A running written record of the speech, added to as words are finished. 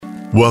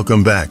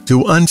Welcome back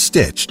to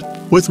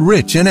Unstitched with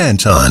Rich and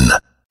Anton.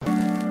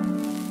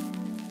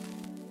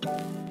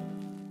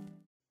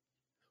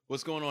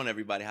 What's going on,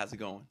 everybody? How's it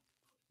going?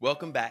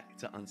 Welcome back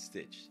to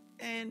Unstitched.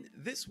 And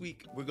this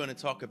week, we're going to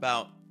talk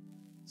about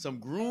some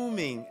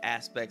grooming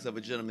aspects of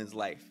a gentleman's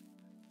life.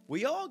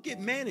 We all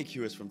get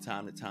manicures from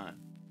time to time,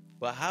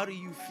 but how do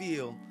you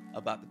feel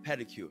about the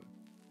pedicure?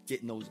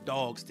 Getting those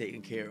dogs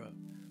taken care of.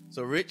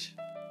 So, Rich,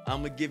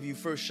 I'm going to give you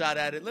first shot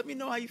at it. Let me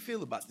know how you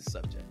feel about this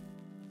subject.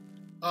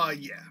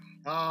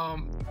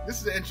 This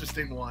is an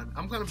interesting one.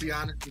 I'm going to be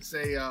honest and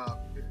say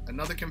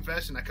another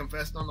confession. I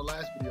confessed on the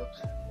last video.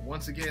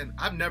 Once again,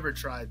 I've never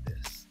tried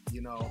this.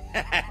 The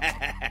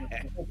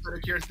whole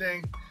pedicure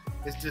thing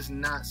is just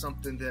not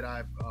something that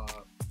I've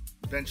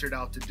ventured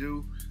out to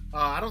do.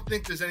 I don't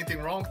think there's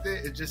anything wrong with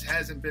it. It just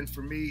hasn't been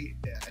for me.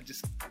 I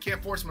just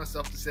can't force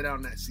myself to sit down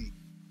in that seat.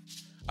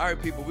 All right,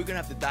 people, we're going to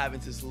have to dive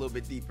into this a little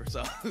bit deeper.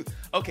 So,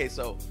 okay,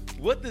 so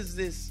what does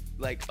this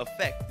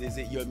affect? Is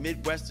it your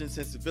Midwestern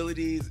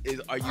sensibilities?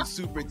 Are you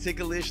super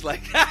ticklish?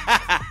 Like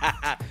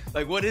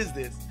what is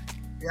this?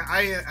 Yeah,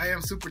 I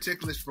am super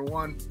ticklish for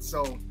one.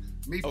 So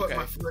me putting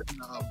my foot in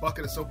a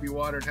bucket of soapy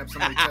water and have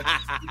somebody touch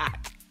it,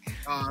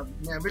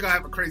 man, we're going to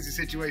have a crazy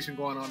situation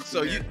going on.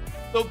 So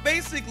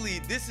basically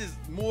this is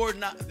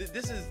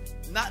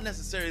not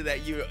necessarily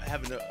that you're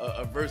having a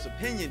adverse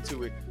opinion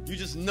to it. You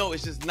just know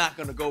it's just not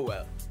going to go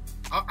well.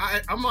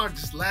 I'm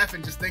just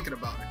laughing just thinking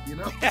about it,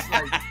 It's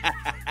like,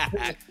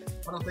 I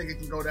don't think it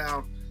can go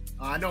down.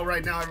 I know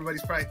right now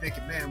everybody's probably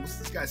thinking, man, what's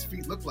this guy's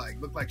feet look like?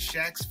 Look like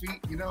Shaq's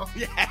feet,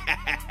 Yeah.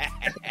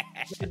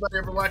 Anybody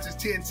ever watches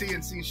TNT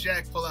and seen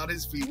Shaq pull out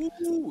his feet?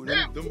 Ooh,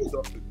 That's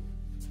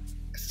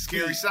a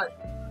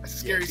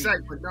scary sight.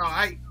 But no,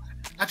 I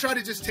try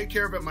to just take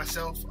care of it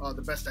myself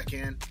the best I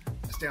can.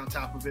 I stay on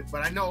top of it.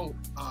 But I know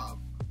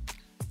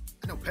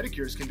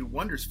pedicures can do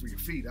wonders for your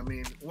feet. I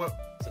mean, go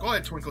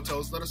ahead, Twinkle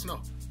Toes, let us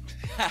know.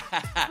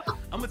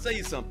 I'm gonna tell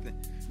you something.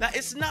 Now,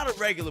 it's not a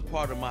regular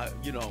part of my,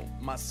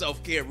 my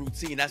self-care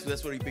routine. That's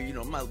what it be,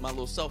 my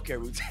little self-care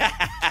routine.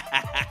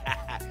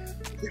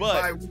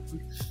 But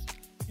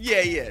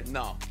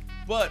no.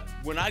 But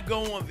when I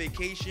go on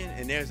vacation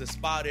and there's a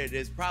spa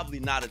there's probably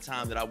not a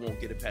time that I won't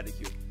get a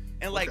pedicure.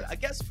 And I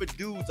guess for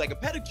dudes, a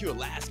pedicure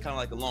lasts kind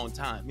of a long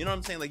time. You know what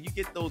I'm saying? You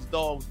get those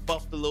dogs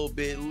buffed a little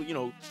bit,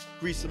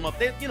 grease them up.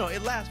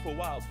 It lasts for a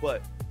while,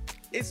 but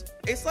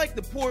it's like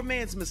the poor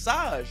man's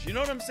massage. You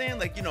know what I'm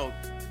saying? A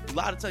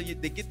lot of times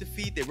they get the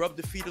feet, they rub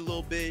the feet a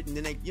little bit, and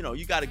then they,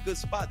 you got a good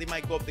spot. They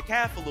might go up the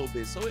calf a little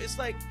bit. So it's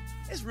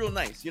it's real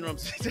nice. You know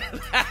what I'm saying?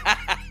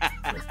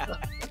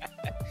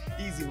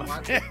 Easy,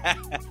 my friend.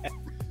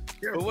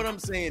 But what I'm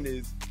saying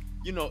is,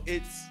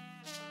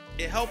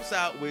 it helps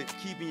out with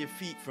keeping your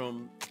feet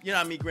from,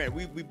 granted,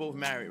 we both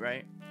married,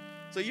 right?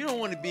 So you don't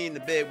want to be in the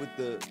bed with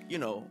the,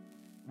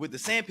 with the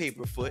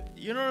sandpaper foot.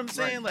 You know what I'm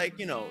saying? Right.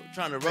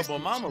 Trying to rub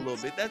on mama a little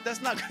bit.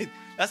 That's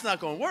not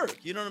going to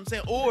work. You know what I'm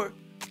saying? Or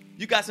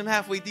you got some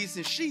halfway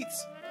decent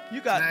sheets.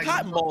 You got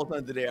cotton balls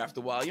under there after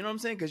a while. You know what I'm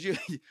saying? Because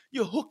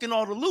you're hooking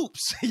all the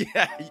loops.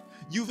 Yeah,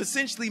 you've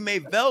essentially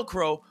made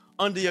Velcro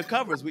under your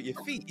covers with your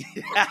feet.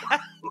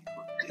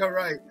 All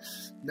right.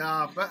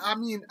 Nah, but I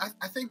mean,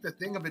 I think the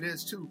thing of it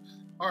is too,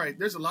 all right,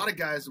 there's a lot of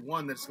guys,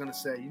 one that's going to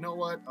say, you know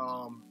what?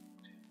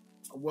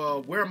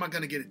 Well, where am I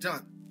going to get it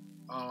done?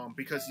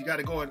 Because you got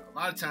to go in, a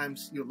lot of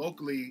times,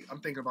 locally, I'm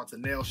thinking about the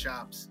nail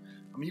shops.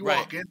 I mean, you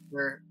walk in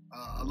there,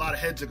 a lot of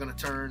heads are going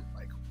to turn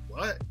like,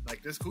 what?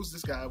 Who's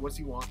this guy? What's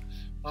he want?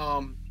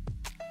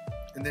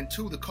 And then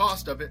two, the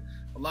cost of it,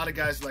 a lot of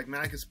guys are like,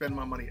 man, I can spend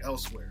my money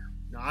elsewhere.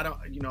 Now, I don't,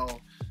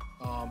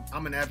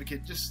 I'm an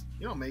advocate. Just,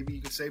 maybe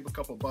you can save a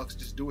couple bucks.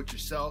 Just do it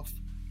yourself.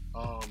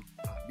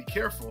 Be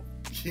careful.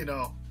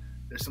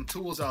 There's some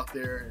tools out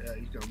there.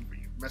 You can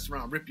mess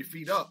around, rip your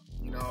feet up.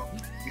 Be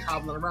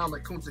hobbling around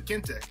like Kunta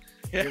Kinte.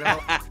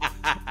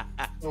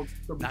 So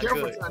be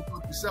careful trying to do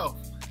it yourself.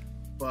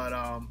 But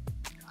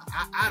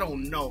I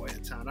don't know,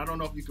 Anton. I don't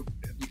know if you could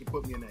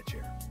put me in that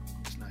chair.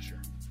 I'm just not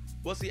sure.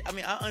 Well, see, I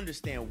mean, I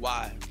understand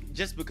why.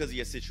 Just because of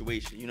your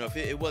situation. If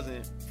it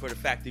wasn't for the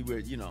fact that you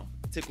were,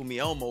 tickle me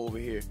Elmo over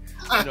here,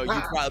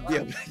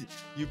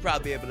 you'd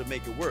probably be able to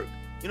make it work.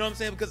 You know what I'm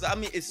saying? Because I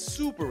mean, it's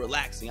super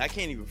relaxing. I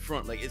can't even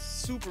front. It's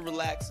super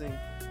relaxing.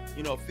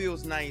 It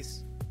feels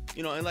nice.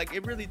 And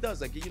it really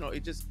does. It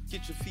just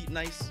gets your feet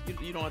nice.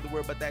 You don't have to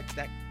worry about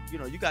that.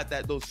 You got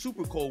those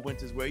super cold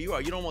winters where you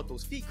are. You don't want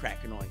those feet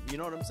cracking on you. You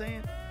know what I'm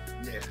saying?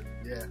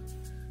 Yeah.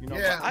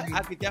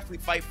 I could definitely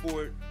fight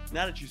for it.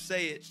 Now that you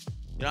say it,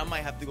 I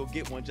might have to go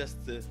get one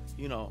just to,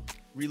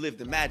 relive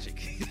the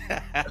magic.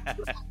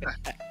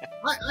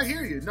 I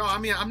hear you. No, I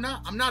mean, I'm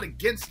not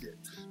against it.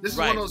 This is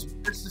one of those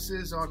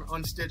instances on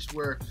Unstitched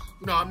where,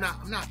 I'm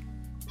not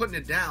putting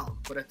it down,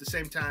 but at the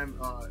same time,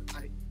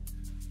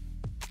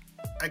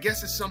 I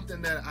guess it's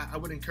something that I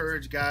would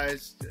encourage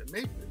guys to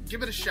maybe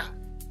give it a shot.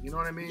 You know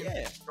what I mean?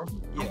 Yeah.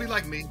 Don't be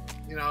like me.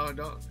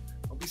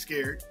 Don't be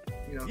scared.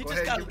 You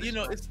just got,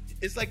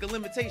 it's like a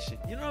limitation.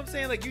 You know what I'm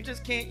saying? You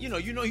just can't,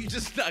 you're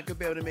just not gonna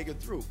be able to make it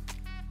through.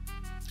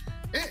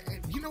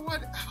 You know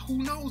what?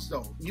 Who knows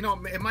though? You know,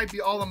 it might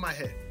be all in my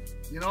head.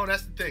 You know,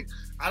 that's the thing.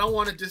 I don't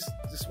want to just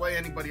dissuade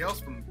anybody else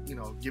from, you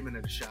know, giving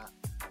it a shot.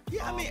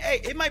 Yeah, I mean,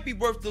 hey, it might be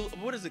worth the,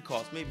 what does it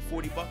cost? Maybe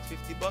 $40,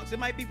 $50. It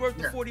might be worth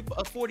the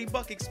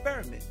 $40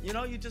 experiment. You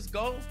know, you just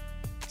go,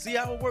 see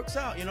how it works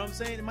out. You know what I'm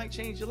saying? It might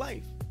change your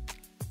life.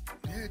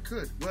 Yeah, it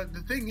could. But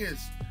the thing is,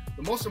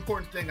 the most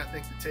important thing I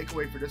think to take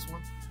away for this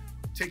one,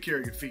 take care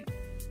of your feet.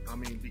 I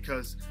mean,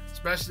 because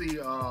especially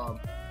the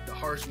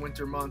harsh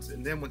winter months,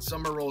 and then when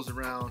summer rolls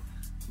around,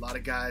 a lot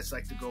of guys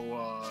like to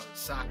go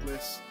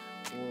sockless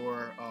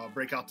or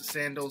break out the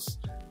sandals.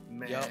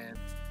 Man,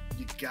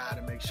 you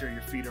gotta make sure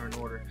your feet are in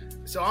order.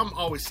 So I'm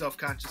always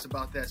self-conscious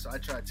about that, so I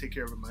try to take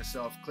care of it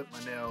myself, clip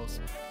my nails,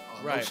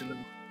 lotion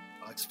them,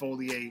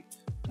 exfoliate.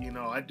 You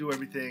know, I do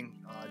everything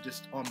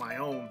just on my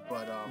own.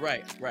 But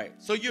right.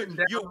 So you're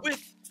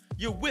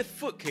with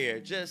foot care,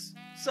 just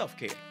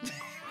self-care.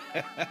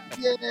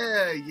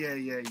 Yeah.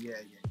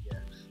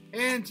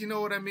 And you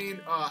know what I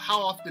mean? How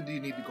often do you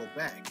need to go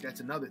back?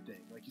 That's another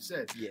thing. Like you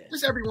said,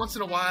 just every once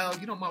in a while.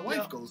 You know, my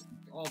wife goes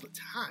all the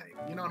time.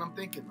 You know what I'm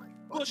thinking? Like,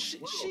 well,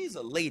 she's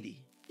a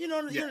lady. You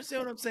know, you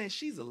understand what I'm saying?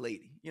 She's a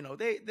lady. You know,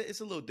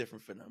 it's a little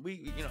different for them.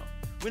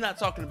 We're not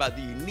talking about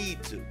do you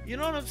need to. You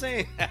know what I'm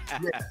saying?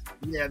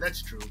 yeah,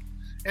 that's true.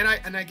 And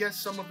I guess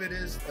some of it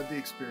is the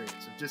experience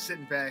of just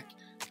sitting back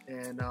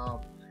and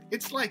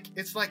it's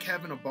like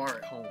having a bar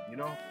at home. You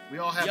know, we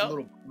all have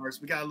little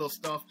bars. We got a little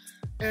stuff,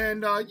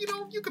 and you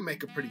know, you can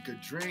make a pretty good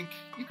drink.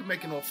 You can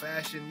make an old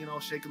fashioned. You know,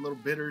 shake a little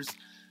bitters,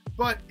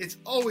 but it's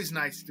always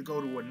nice to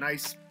go to a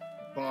nice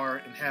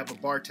bar and have a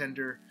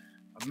bartender,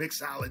 a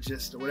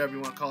mixologist, or whatever you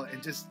want to call it,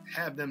 and just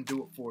have them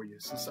do it for you.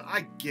 So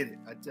I get it.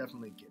 I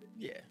definitely get it.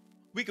 Yeah,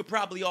 we could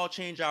probably all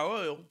change our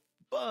oil,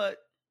 but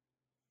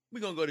we're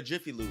gonna go to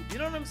Jiffy Lube. You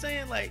know what I'm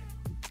saying? Like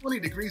 20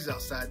 degrees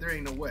outside. There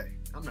ain't no way.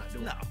 I'm not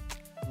doing it.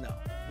 No,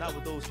 not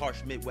with those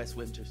harsh Midwest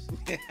winters.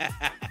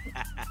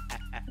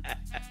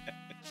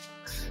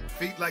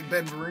 Feet like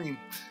Ben Vereen.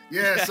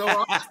 Yeah, so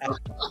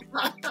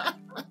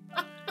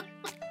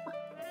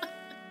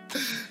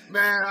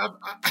man,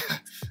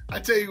 I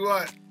tell you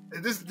what,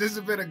 this has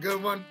been a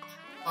good one.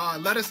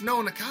 Let us know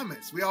in the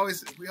comments. We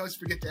always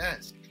forget to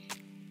ask.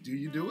 Do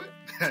you do it?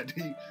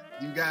 Do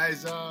you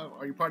guys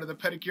are you part of the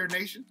pedicure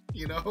nation?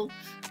 You know,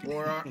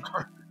 or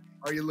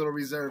are you a little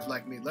reserved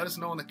like me? Let us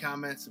know in the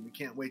comments, and we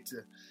can't wait to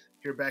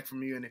hear back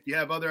from you. And if you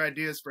have other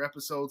ideas for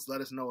episodes, let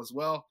us know as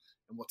well,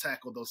 and we'll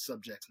tackle those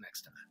subjects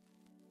next time.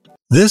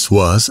 This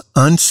was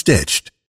Unstitched.